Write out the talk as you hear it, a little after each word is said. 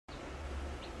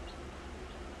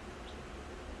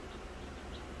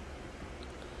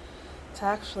It's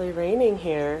actually raining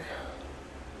here.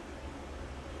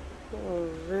 A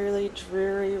really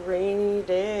dreary, rainy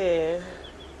day.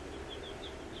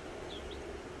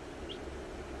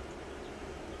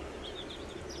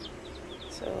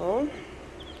 So,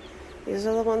 these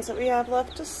are the ones that we have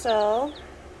left to sell.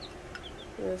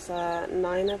 There's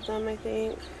 9 of them, I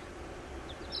think.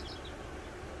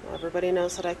 Well, everybody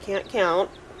knows that I can't count.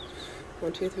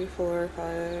 1, 2, 3, 4,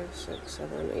 5, 6,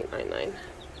 7, 8, 9, 9.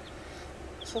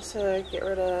 So I get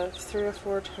rid of 3 or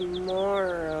 4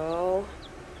 tomorrow.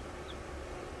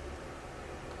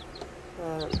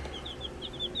 But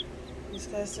these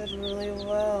guys did really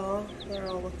well. They're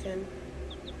all looking,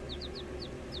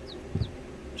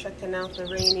 checking out the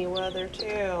rainy weather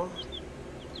too.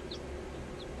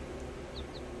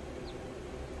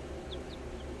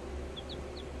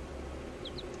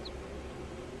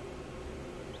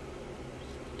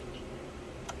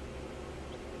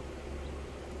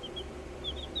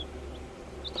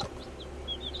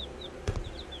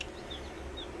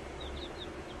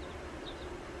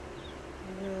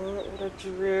 What a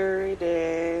dreary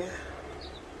day.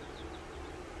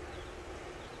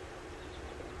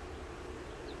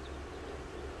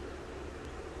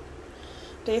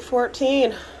 Day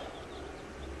 14.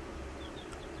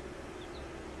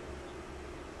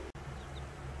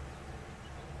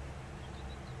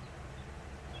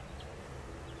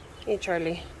 Hey,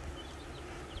 Charlie.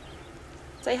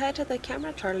 Say hi to the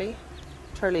camera, Charlie.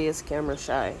 Charlie is camera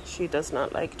shy. She does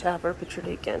not like to have her picture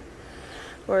taken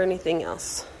or anything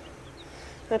else.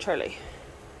 Now, Charlie.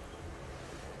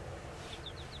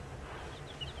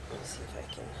 Let's see if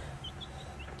I can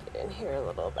get in here a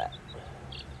little bit.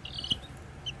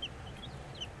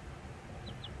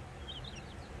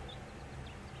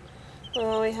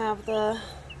 Well, we have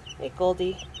hey,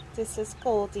 Goldie. This is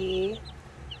Goldie.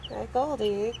 Hi,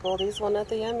 Goldie. Goldie's one of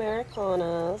the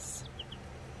Americanas.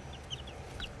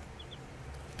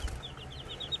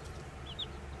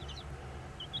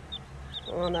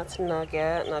 Oh, that's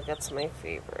Nugget. Nugget's my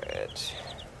favorite.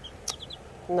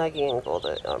 Nuggy and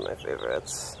Goldie are my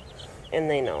favorites. And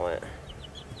they know it.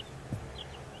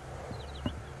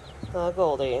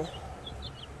 Goldie.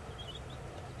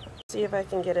 See if I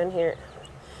can get in here.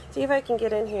 See if I can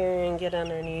get in here and get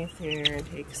underneath here and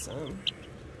take some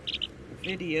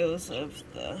videos of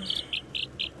the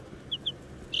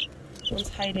ones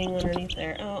hiding underneath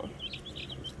there. Oh,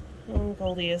 and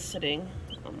Goldie is sitting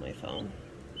on my phone.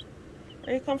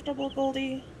 Are you comfortable,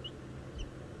 Goldie?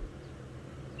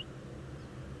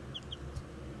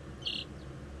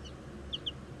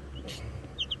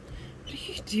 What are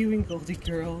you doing, Goldie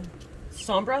girl?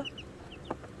 Sombra?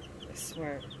 I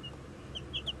swear.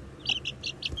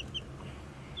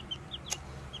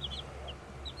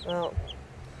 Well,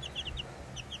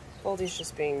 Goldie's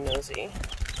just being nosy.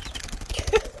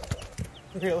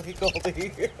 Really,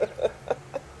 Goldie?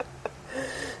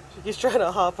 She keeps trying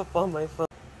to hop up on my phone.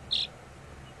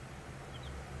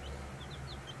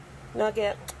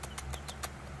 Nugget.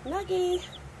 Nuggy.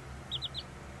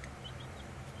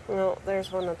 No,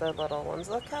 there's one of the little ones.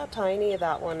 Look how tiny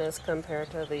that one is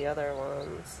compared to the other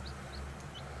ones.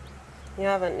 You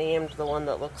haven't named the one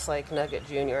that looks like Nugget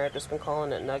Jr. I've just been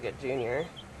calling it Nugget Jr.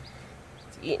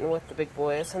 It's eating with the big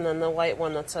boys. And then the white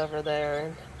one that's over there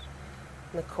in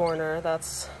the corner,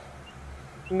 that's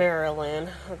Marilyn.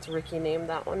 That's Ricky named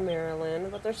that one Marilyn.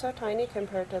 But they're so tiny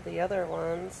compared to the other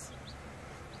ones.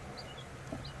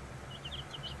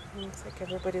 Looks like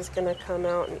everybody's gonna come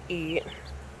out and eat.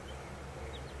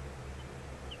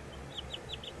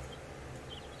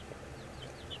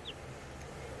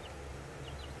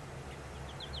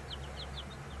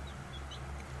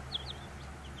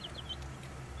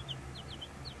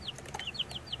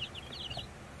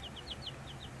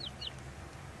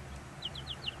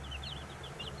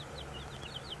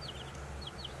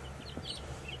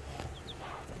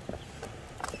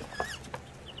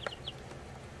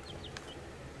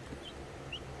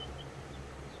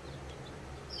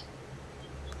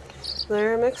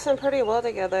 They're mixing pretty well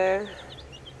together.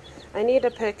 I need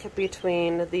to pick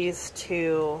between these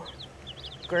 2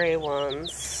 gray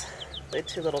ones. The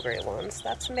 2 little gray ones.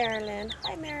 That's Marilyn.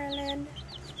 Hi, Marilyn.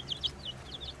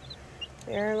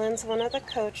 Marilyn's one of the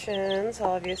Cochins,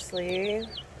 obviously.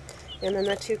 And then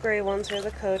the 2 gray ones are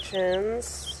the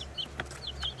Cochins.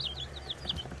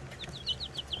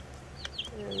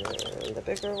 And then the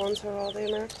bigger ones are all the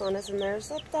Americanas. And there's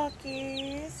the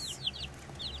duckies.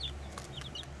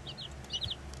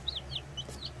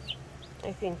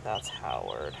 I think that's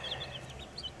Howard.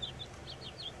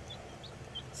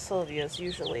 Sylvia's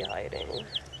usually hiding.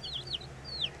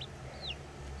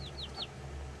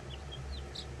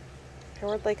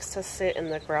 Howard likes to sit in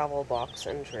the gravel box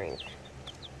and drink.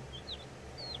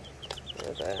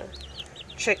 the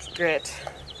chick grit.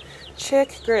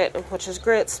 Chick grit, which is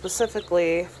grit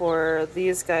specifically for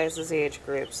these guys' age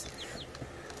groups.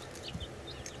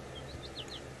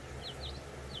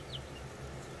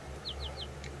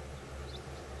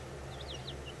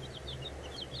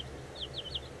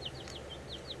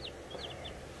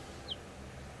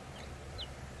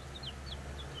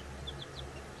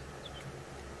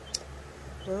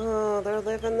 Oh, they're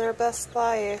living their best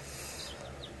life.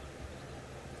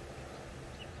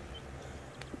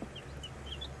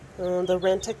 The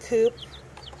Rent-A-Coop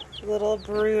little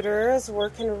brooder is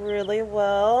working really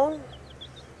well.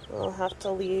 I'll have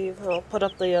to leave. I'll put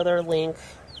up the other link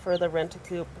for the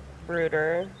Rent-A-Coop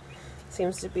brooder.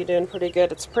 Seems to be doing pretty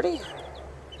good. It's pretty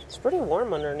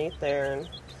warm underneath there, and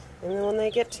then when they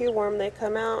get too warm, they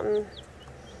come out and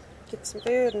get some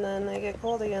food, and then they get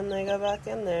cold again. They go back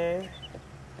in there.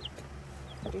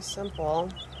 Pretty simple.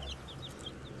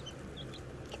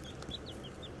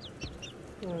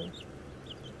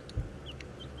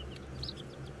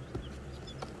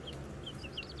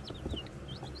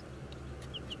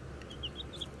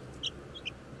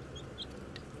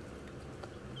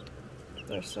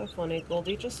 They're so funny.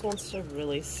 Goldie just wants to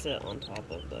really sit on top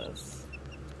of this.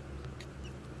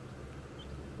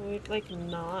 We'd like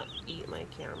not eat my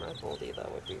camera, Goldie. That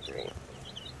would be great.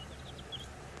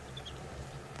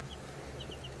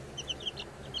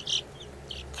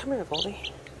 Come here,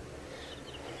 Goldie.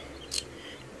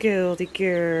 Goldie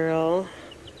girl.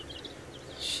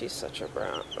 She's such a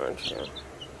brat, aren't you?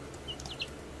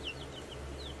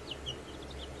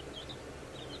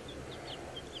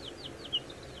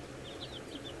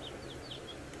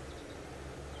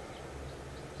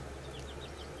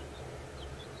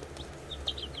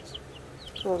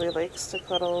 Goldie likes to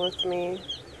cuddle with me.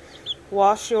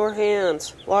 Wash your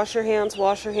hands. Wash your hands,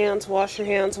 wash your hands, wash your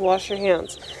hands, wash your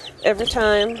hands. Every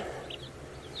time,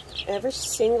 every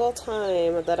single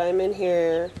time that I'm in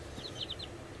here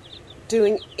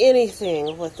doing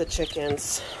anything with the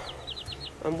chickens,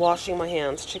 I'm washing my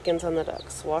hands. Chickens and the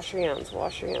ducks. Wash your hands,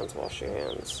 wash your hands, wash your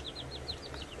hands.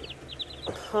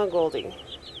 Huh, Goldie?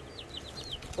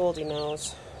 Goldie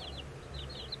knows.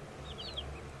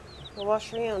 Well,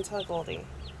 wash your hands, huh, Goldie?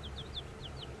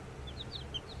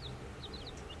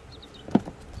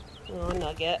 Oh,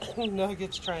 Nugget.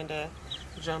 Nugget's trying to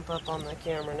jump up on the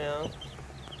camera now.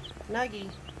 Nuggy.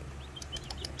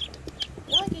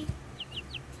 Nuggy.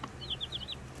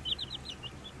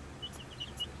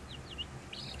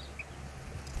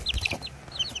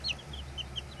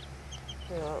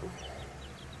 Yeah.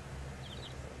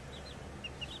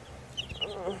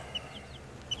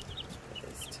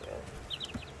 These two.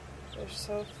 They're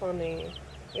so funny.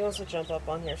 He wants to jump up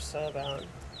on here so bad.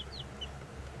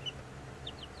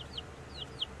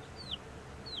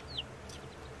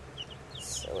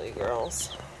 Silly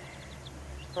girls.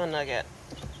 Oh, Nugget.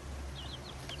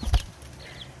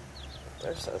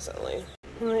 They're so silly.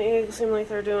 And the eggs seem like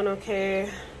they're doing okay.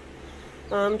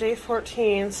 Day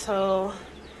 14, so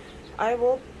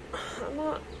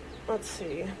let's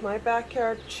see. My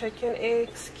backyard chicken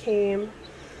eggs came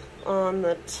on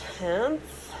the 10th.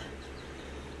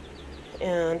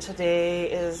 And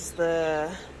today is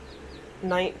the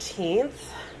 19th.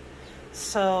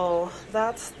 So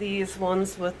that's these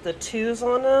ones with the 2s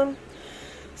on them.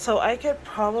 So I could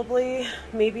probably,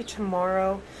 maybe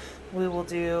tomorrow, we will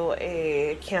do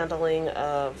a candling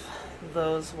of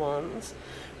those ones.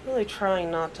 Really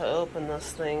trying not to open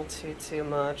this thing too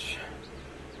much.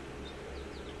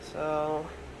 So,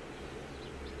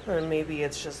 or maybe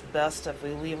it's just best if we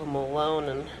leave them alone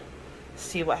and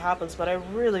see what happens. But I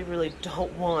really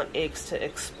don't want eggs to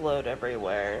explode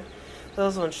everywhere.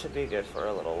 Those ones should be good for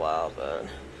a little while, but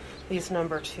these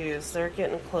number 2s, they're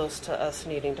getting close to us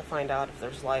needing to find out if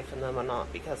there's life in them or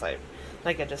not, because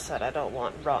like I just said, I don't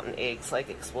want rotten eggs like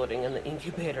exploding in the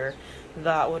incubator.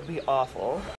 That would be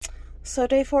awful. So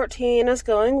day 14 is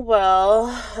going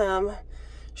well.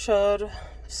 Showed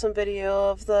some video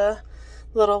of the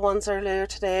little ones earlier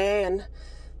today, and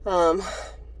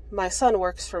my son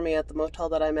works for me at the motel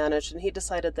that I managed, and he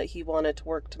decided that he wanted to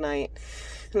work tonight.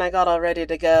 And I got all ready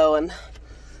to go, and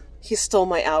he stole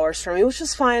my hours from me, which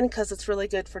is fine because it's really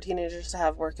good for teenagers to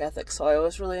have work ethic. So I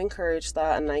always really encourage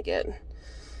that, and I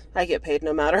get paid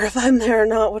no matter if I'm there or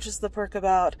not, which is the perk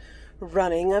about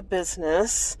running a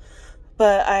business.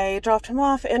 But I dropped him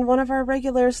off, and one of our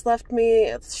regulars left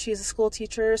me. She's a school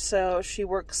teacher, so she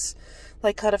works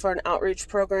like kind of for an outreach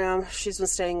program. She's been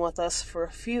staying with us for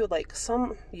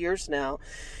some years now.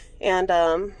 And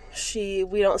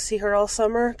we don't see her all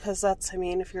summer, because that's, I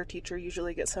mean, if you're a teacher, you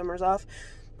usually get summers off.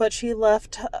 But she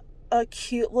left a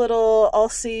cute little "I'll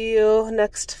see you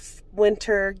next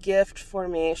winter gift for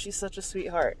me. She's such a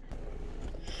sweetheart.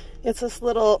 It's this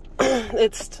little,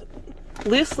 it's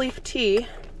loose leaf tea,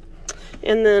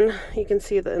 and then you can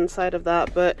see the inside of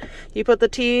that, but you put the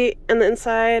tea in the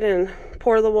inside and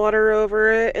pour the water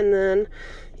over it, and then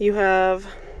you have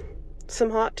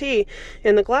some hot tea.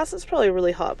 And the glass is probably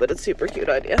really hot, but it's a super cute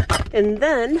idea. And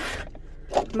then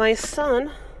my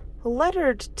son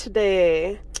lettered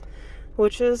today,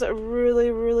 which is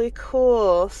really, really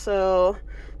cool. So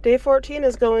day 14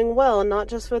 is going well, not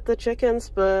just with the chickens,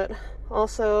 but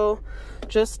also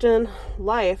just in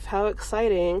life. How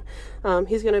exciting.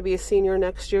 He's going to be a senior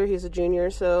next year. He's a junior,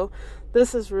 so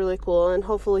this is really cool, and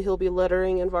hopefully he'll be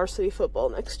lettering in varsity football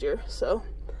next year. So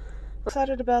I'm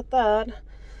excited about that.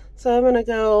 So I'm going to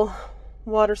go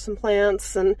water some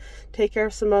plants and take care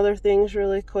of some other things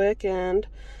really quick, and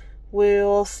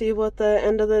we'll see what the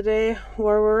end of the day,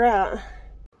 where we're at.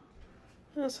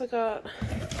 I also got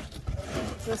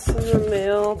this in the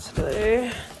mail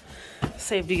today.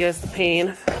 Saved you guys the pain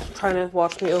of trying to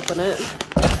watch me open it.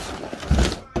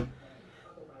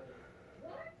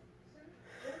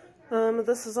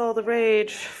 This is all the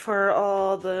rage for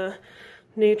all the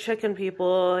new chicken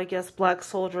people. I guess black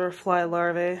soldier fly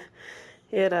larvae.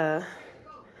 It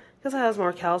because it has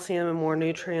more calcium and more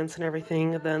nutrients and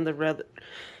everything than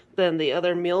the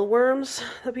other mealworms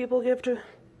that people give to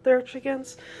their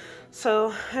chickens.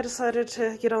 So I decided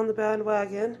to get on the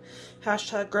bandwagon.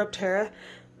 Hashtag Grubterra.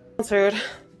 Sponsored.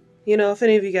 You know, if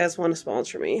any of you guys want to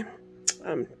sponsor me,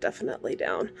 I'm definitely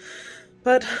down.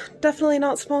 But definitely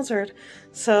not sponsored.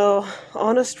 So,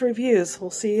 honest reviews. We'll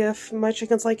see if my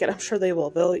chickens like it. I'm sure they will.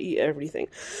 They'll eat everything.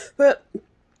 But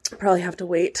probably have to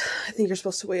wait. I think you're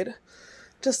supposed to wait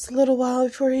just a little while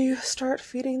before you start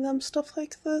feeding them stuff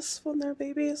like this when they're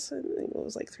babies. I think it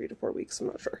was like 3 to 4 weeks. I'm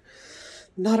not sure.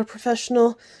 Not a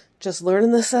professional. Just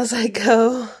learning this as I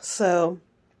go. So,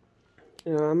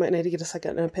 you know, I might need to get a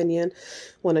second opinion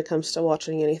when it comes to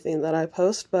watching anything that I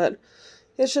post. But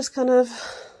it's just kind of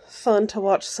fun to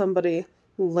watch somebody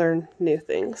learn new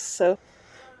things. So,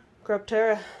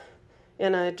 Grubterra,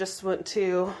 and I just went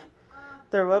to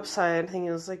their website. I think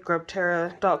it was like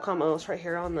grubterra.com. Oh, it's right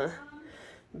here on the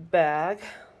bag.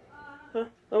 It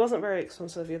wasn't very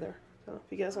expensive either. So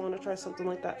if you guys want to try something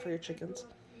like that for your chickens.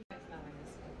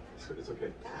 It's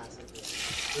okay.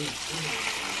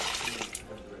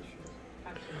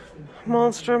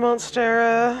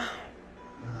 Monstera.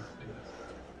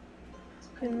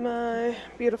 And my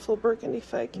beautiful burgundy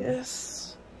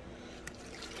ficus.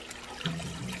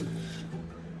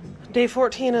 Day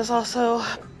 14 is also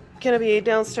going to be a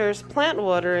downstairs plant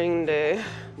watering day.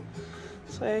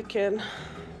 So I can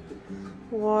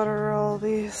water all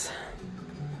these.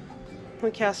 The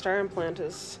cast iron plant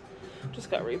is just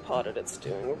got repotted. It's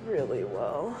doing really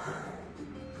well.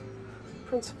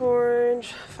 Prince of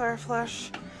Orange, Fireflash,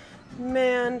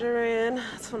 Mandarin.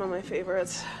 That's one of my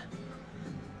favorites.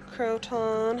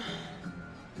 Croton,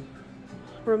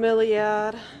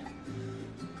 Bromeliad,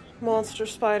 Monster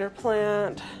Spider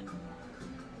Plant,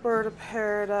 Bird of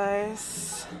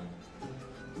Paradise,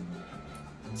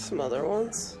 some other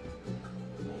ones.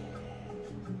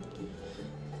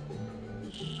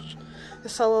 I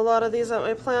sell a lot of these at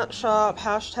my plant shop.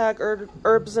 Hashtag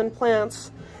herbs and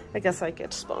plants. I guess I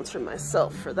get to sponsor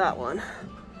myself for that one.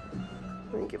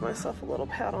 Let me give myself a little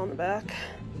pat on the back.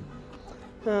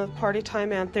 Party Time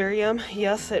Anthurium.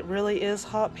 Yes, it really is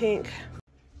hot pink.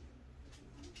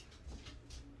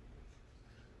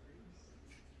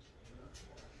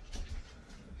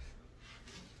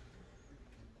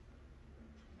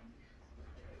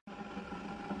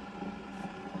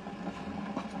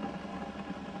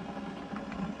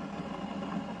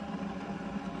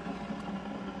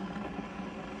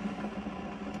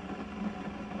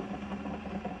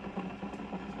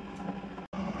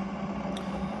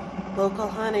 Local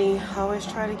honey. Always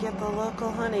try to get the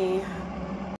local honey.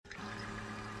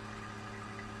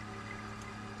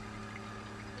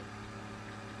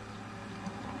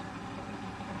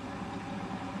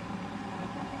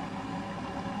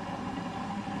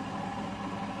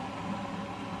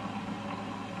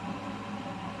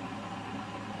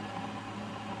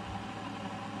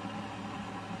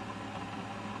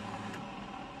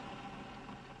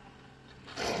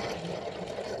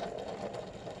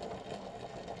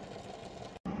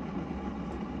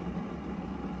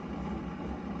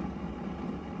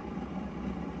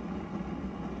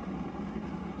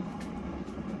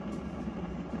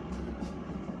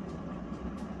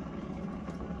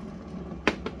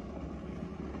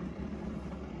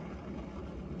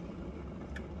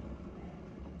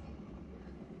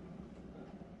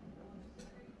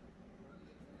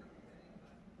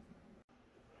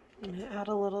 I'm gonna add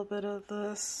a little bit of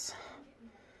this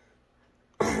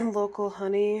local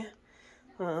honey.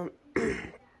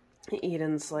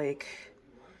 Eden's like,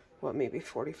 what, maybe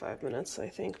 45 minutes, I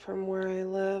think, from where I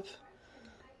live.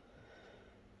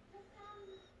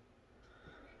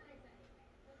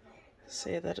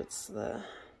 Say that it's the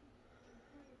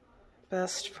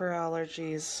best for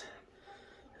allergies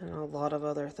and a lot of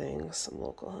other things, some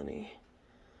local honey.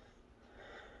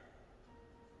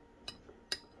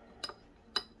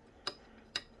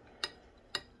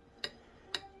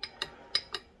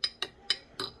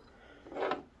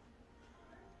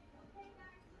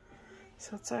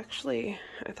 So it's actually,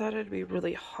 I thought it'd be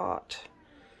really hot,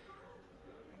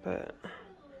 but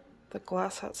the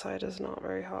glass outside is not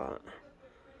very hot.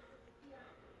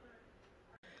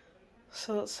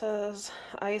 So it says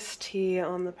iced tea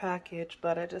on the package,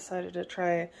 but I decided to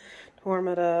try to warm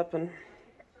it up, and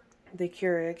the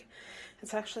Keurig.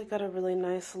 It's actually got a really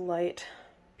nice light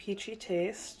peachy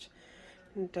taste.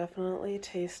 You can definitely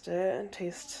taste it, and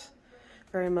tastes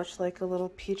very much like a little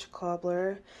peach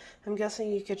cobbler. I'm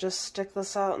guessing you could just stick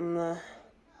this out in the,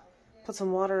 put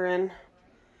some water in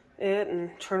it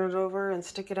and turn it over and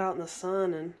stick it out in the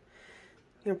sun, and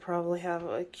you'll probably have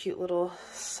a cute little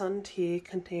sun tea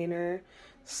container,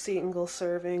 single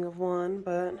serving of one,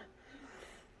 but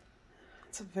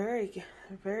it's a very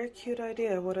cute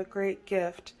idea. What a great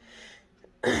gift.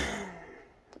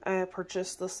 I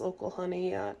purchased this local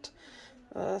honey at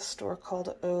a store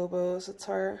called Obo's.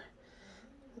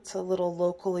 It's a little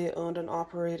locally owned and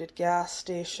operated gas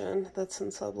station that's in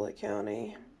Sublette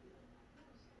County.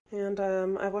 And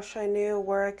I wish I knew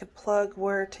where I could plug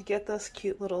where to get this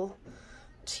cute little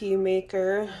tea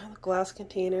maker, glass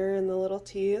container, and the little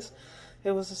teas.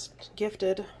 It was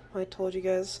gifted, I told you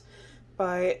guys,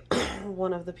 by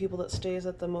one of the people that stays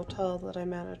at the motel that I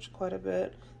manage quite a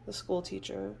bit, the school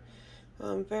teacher.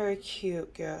 Very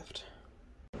cute gift.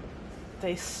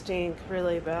 They stink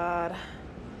really bad,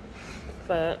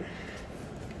 but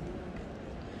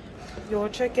your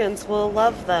chickens will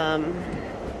love them.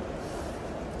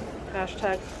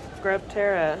 Hashtag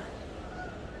Grubterra.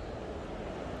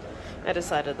 I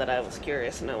decided that I was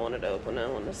curious and I wanted to open it. I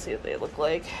wanted to see what they look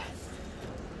like.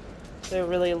 They're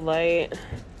really light.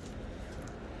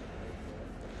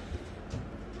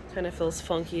 Kind of feels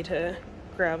funky to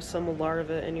grab some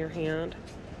larva in your hand.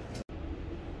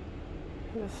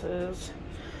 This is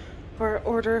our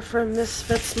order from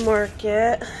Misfits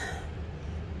Market.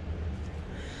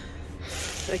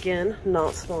 Again,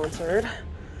 not sponsored.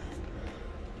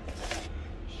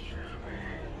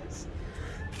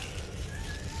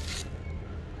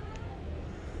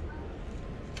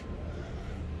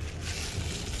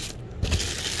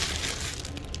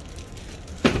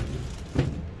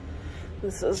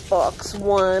 This is box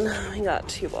 1. We got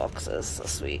 2 boxes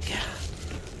this week.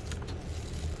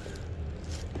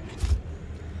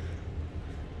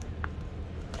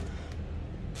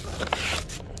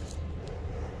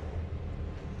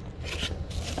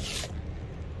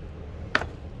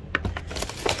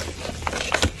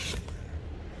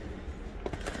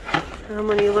 And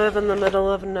when you live in the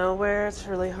middle of nowhere, it's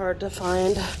really hard to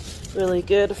find really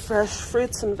good fresh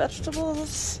fruits and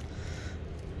vegetables.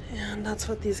 And that's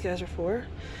what these guys are for.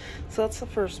 So that's the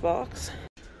first box.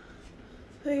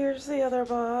 Here's the other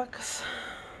box.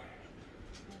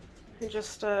 I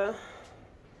just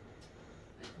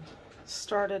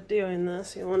started doing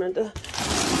this. You wanted to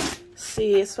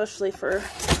see, especially for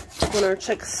when our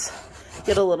chicks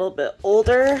get a little bit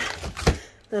older,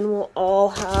 then we'll all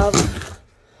have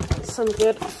some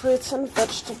good fruits and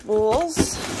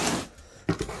vegetables.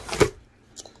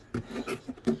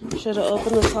 Should have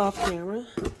opened this off camera.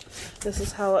 This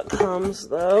is how it comes,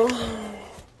 though.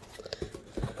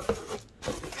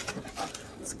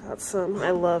 It's got some,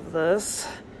 I love this.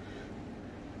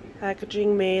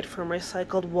 Packaging made from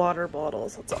recycled water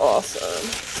bottles. That's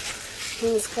awesome.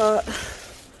 And it's got,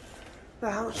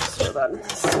 I'll just throw that in the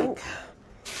sink.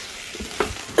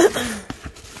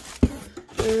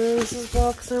 And this is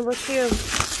box number 2.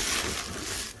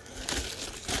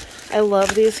 I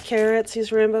love these carrots,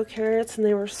 these rainbow carrots, and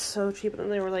they were so cheap,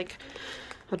 and they were like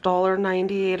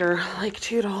 $1.98 or like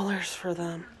 $2 for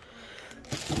them.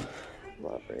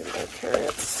 Love rainbow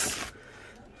carrots.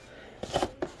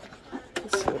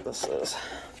 Let's see what this is.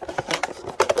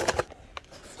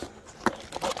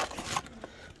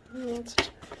 Oh,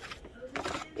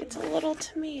 it's a little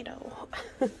tomato.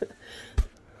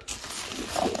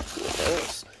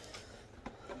 Tomatoes.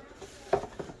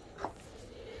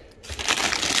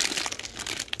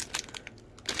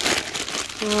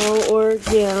 All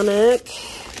organic.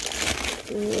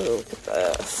 Ooh, look at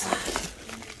this.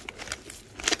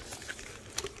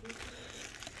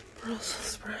 Brussels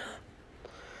sprout.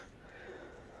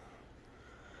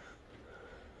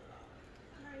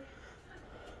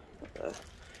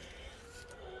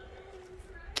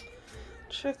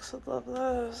 Chicks would love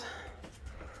those.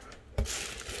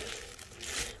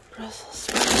 Brussels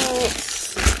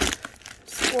sprouts,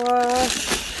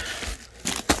 squash,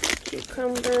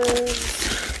 cucumbers,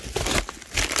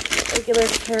 regular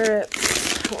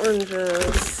carrots,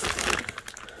 oranges,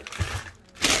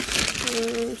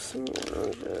 some more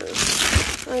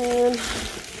oranges, onion,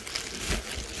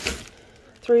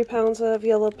 3 pounds of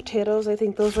yellow potatoes. I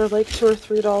think those were like $2 or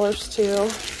 $3 too.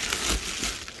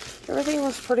 Everything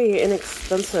was pretty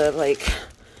inexpensive, like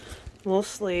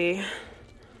mostly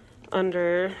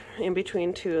under in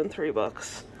between $2 and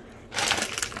 $3.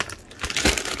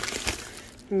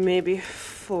 Maybe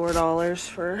 $4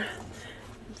 for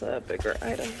the bigger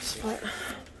items, but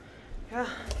yeah,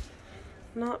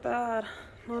 not bad.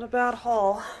 Not a bad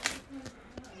haul.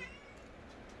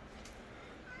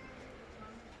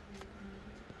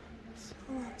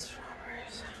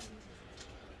 Strawberries.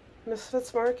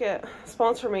 Misfits Market,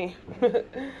 sponsor me.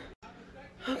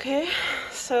 Okay,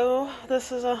 so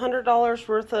this is $100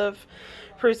 worth of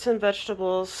fruits and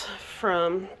vegetables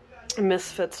from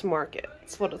Misfits Market.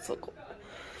 That's what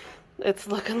it's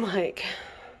looking like.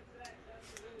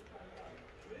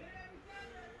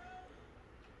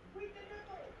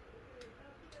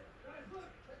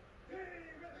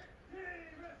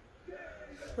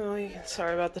 Oh,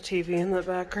 sorry about the TV in the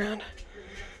background,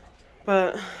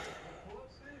 but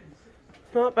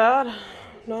not bad.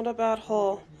 Not a bad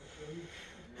haul.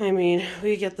 I mean,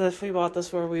 if we bought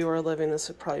this where we were living, this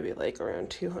would probably be like around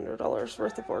 $200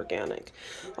 worth of organic.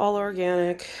 All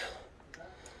organic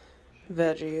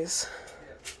veggies.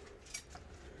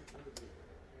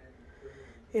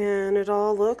 And it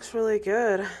all looks really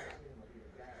good.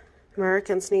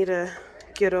 Americans need to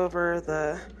get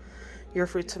over your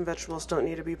fruits and vegetables don't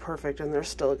need to be perfect and they're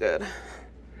still good.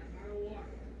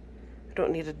 We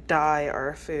don't need to dye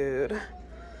our food.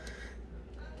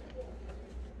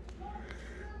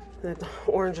 The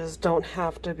oranges don't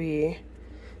have to be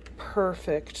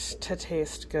perfect to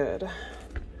taste good.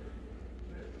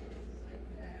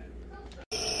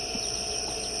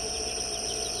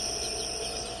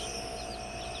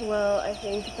 Well, I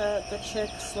think that the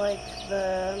chicks like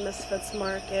the Misfits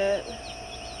Market.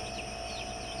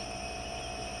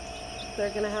 They're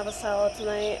gonna have a salad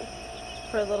tonight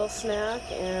for a little snack,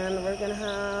 and we're gonna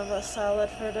have a salad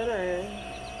for dinner.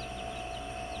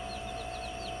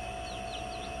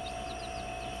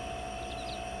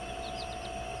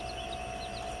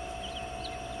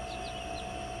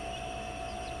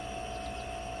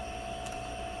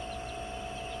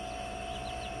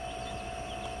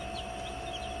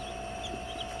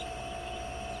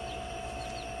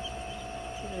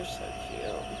 They're so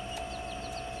cute.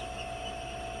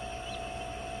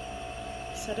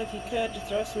 Said if you could, to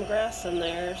throw some grass in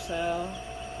there, so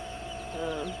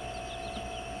I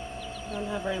don't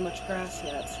have very much grass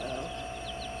yet, so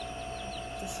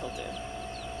this will do.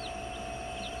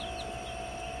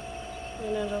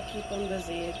 And it'll keep them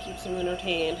busy, it keeps them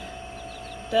entertained.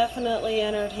 Definitely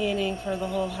entertaining for the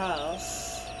whole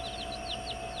house.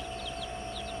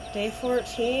 Day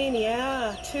 14,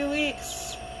 yeah, 2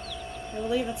 weeks. I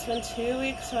believe it's been 2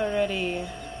 weeks already.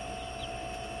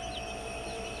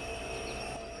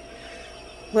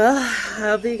 Well, I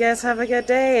hope you guys have a good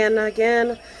day, and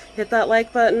again, hit that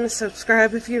like button,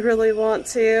 subscribe if you really want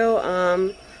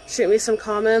to, shoot me some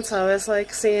comments. I always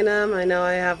like seeing them. I know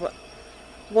I have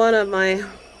one of my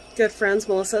good friends,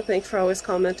 Melissa, thanks for always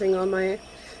commenting on my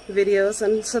videos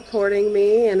and supporting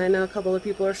me, and I know a couple of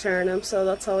people are sharing them, so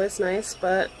that's always nice.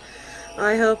 But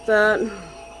I hope that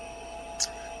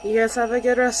you guys have a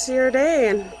good rest of your day,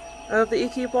 and I hope that you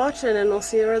keep watching, and we'll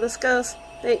see where this goes.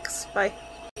 Thanks, bye.